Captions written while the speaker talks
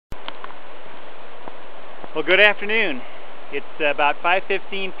Well, good afternoon. It's about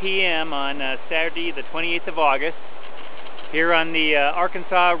 5:15 p.m. on Saturday, the 28th of August, here on the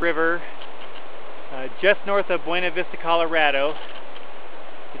Arkansas River, just north of Buena Vista, Colorado.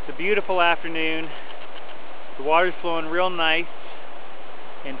 It's a beautiful afternoon. The water's flowing real nice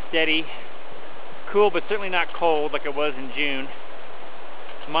and steady. Cool, but certainly not cold like it was in June.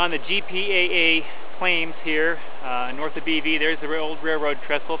 I'm on the GPAA claims here, north of BV. There's the old railroad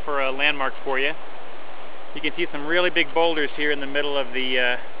trestle for a landmark for you. You can see some really big boulders here in the middle of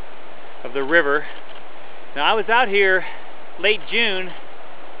the river. Now, I was out here late June,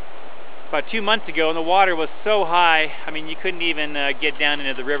 about 2 months ago, and the water was so high, I mean, you couldn't even get down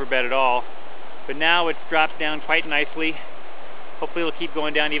into the riverbed at all. But now it's dropped down quite nicely. Hopefully it'll keep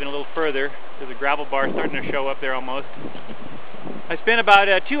going down even a little further. There's a gravel bar starting to show up there almost. I spent about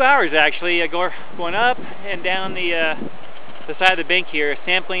 2 hours actually going up and down the side of the bank here,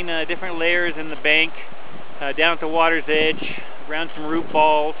 sampling different layers in the bank, down at the water's edge, around some root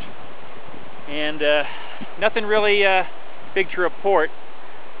balls, and nothing really big to report.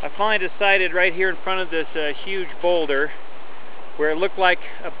 I finally decided right here in front of this huge boulder, where it looked like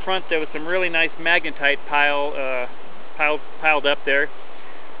up front there was some really nice magnetite piled up there.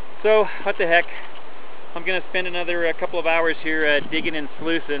 So what the heck, I'm going to spend another couple of hours here digging and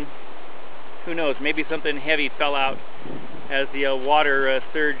sluicing. Who knows, maybe something heavy fell out as the water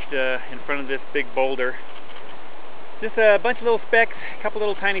surged in front of this big boulder. Just a bunch of little specks, a couple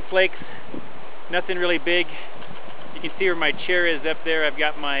little tiny flakes, nothing really big. You can see where my chair is up there. I've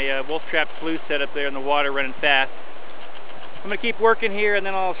got my wolf trap sluice set up there in the water running fast. I'm going to keep working here and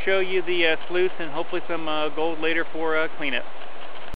then I'll show you the sluice and hopefully some gold later for cleanup.